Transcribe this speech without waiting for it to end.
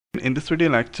In this video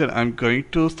lecture, I'm going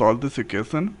to solve this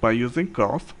equation by using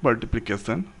cross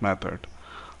multiplication method.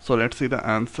 So let's see the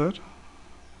answer.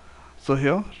 So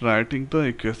here, writing the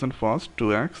equation first,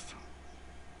 2x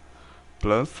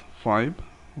plus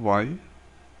 5y,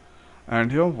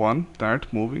 and here 1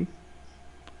 that moving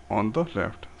on the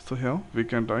left. So here we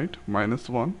can write minus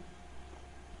 1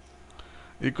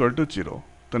 equal to 0.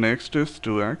 The next is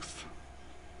 2x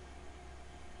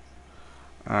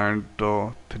and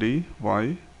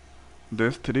 3y.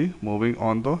 This 3 moving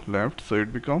on the left, so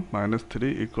it becomes minus 3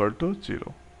 equal to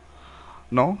 0.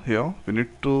 Now here we need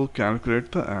to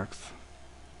calculate the x.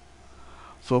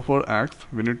 So for x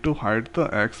we need to hide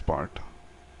the x part.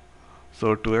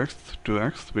 So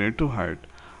 2x we need to hide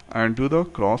and do the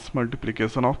cross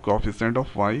multiplication of coefficient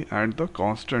of y and the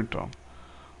constant term.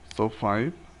 So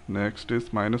 5, next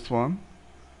is minus 1,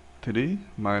 3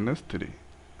 minus 3.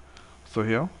 So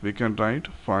here we can write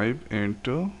 5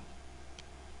 into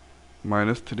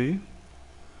minus 3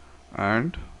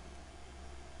 and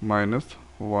minus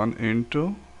 1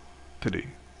 into 3.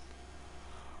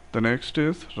 The next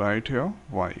is right here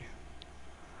y,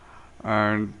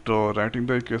 and writing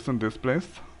the equation this place,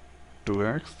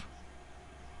 2x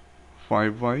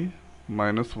 5y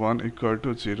minus 1 equal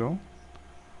to 0,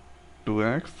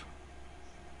 2x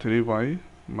 3y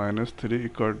minus 3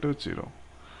 equal to 0.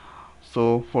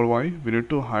 So for y we need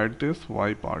to hide this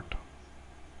y part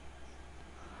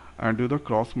and do the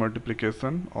cross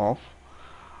multiplication of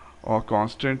a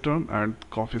constant term and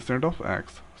coefficient of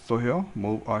x. So here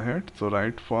move ahead, so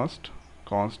write first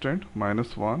constant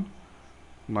minus 1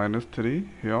 minus 3,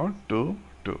 here 2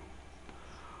 2.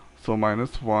 So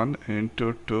minus 1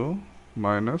 into 2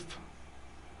 minus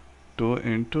 2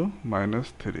 into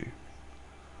minus 3.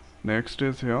 Next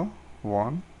is here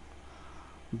 1.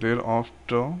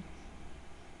 Thereafter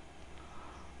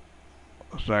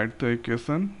write the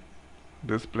equation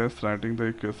this place, writing the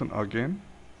equation again,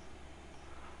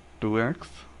 2x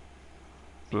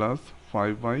plus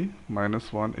 5y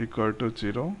minus 1 equal to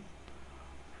 0,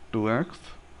 2x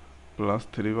plus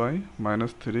 3y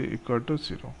minus 3 equal to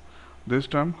 0. This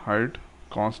time hide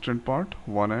constant part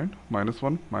 1 and minus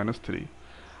 1 minus 3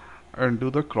 and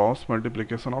do the cross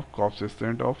multiplication of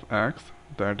coefficient of x,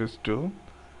 that is 2,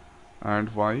 and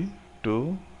y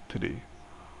 2 3.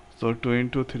 So 2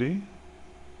 into 3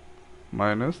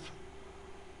 minus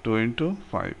 2 into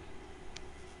 5.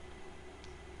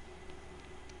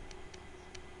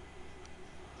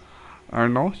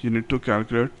 And now you need to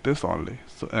calculate this only.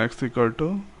 So x equal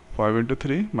to 5 into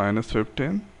 3 minus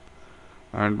 15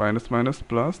 and minus minus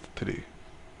plus 3.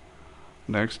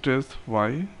 Next is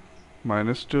y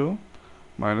minus 2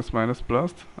 minus minus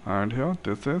plus, and here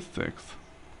this is 6.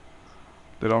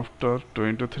 Thereafter 2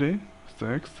 into 3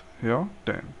 6, here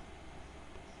 10.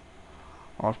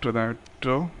 After that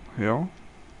here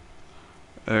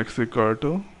x equal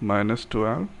to minus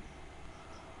 12,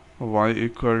 y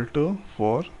equal to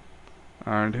 4,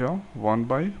 and here 1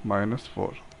 by minus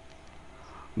 4.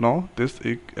 Now this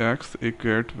x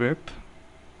equate with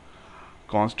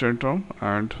constant term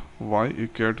and y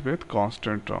equate with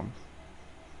constant term.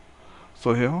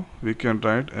 So here we can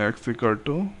write x equal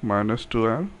to minus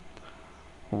 12,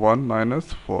 1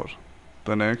 minus 4.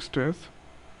 The next is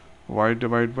y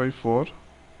divided by 4,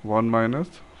 1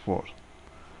 minus 4.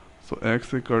 So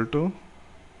x equal to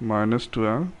minus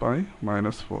 12 by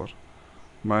minus 4.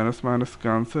 Minus minus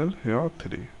cancel, here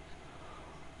 3.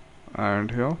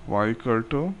 And here y equal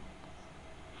to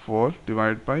 4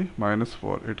 divided by minus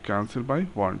 4. It cancel by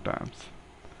 1 times.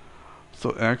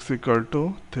 So x equal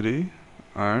to 3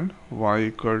 and y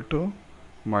equal to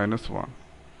minus 1.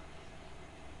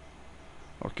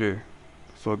 Okay.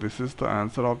 So this is the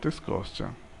answer of this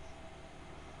question.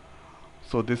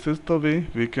 So this is the way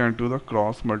we can do the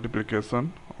cross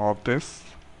multiplication of this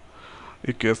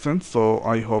equation. So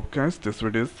I hope guys this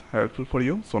video is helpful for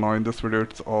you. So now in this video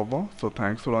it's over. So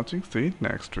thanks for watching. See you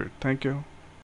next video. Thank you.